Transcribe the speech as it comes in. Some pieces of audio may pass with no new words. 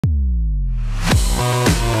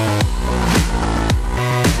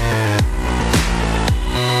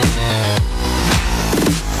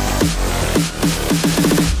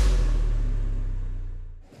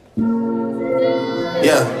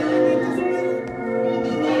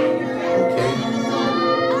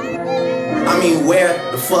mean, where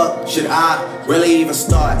the fuck should I really even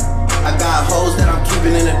start? I got hoes that I'm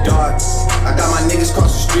keeping in the dark. I got my niggas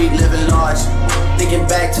across the street living large. Thinking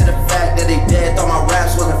back to the fact that they dead, thought my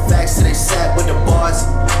raps wasn't facts, so they sat with the bars.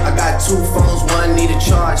 I got 2 phones, one need a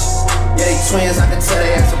charge. Yeah, they twins, I can tell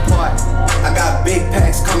they ass apart. I got big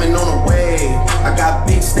packs coming on the way. I got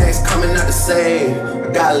big stacks coming out to save.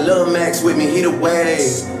 I got Lil Max with me, he the wave.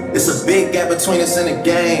 It's a big gap between us in the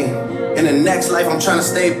game. In the next life, I'm trying to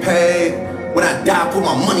stay paid. When I die, put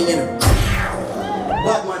my money in the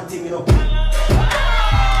Batman team, you know.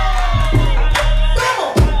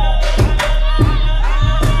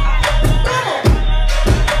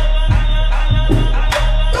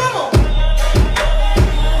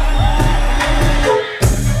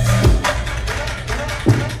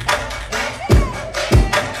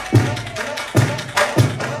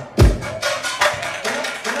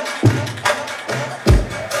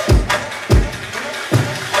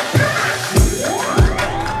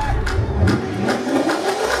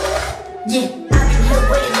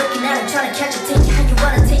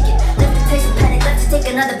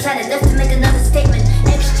 Another planet, left to make another statement.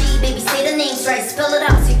 XG, baby, say the names right, spell it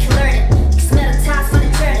out so you can learn it. It's metatask when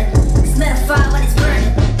it's turning, it's metafile when it's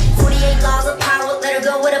burning. 48 laws of power, let her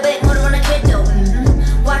go with a bit more on a crypto.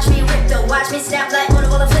 Watch me rip though, watch me snap like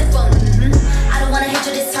Motorola flip phone. I don't wanna hit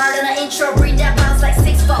you this hard on an intro, bring that bounce like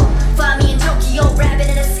 6-4. Find me in Tokyo, rapping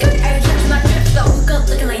in a skirt.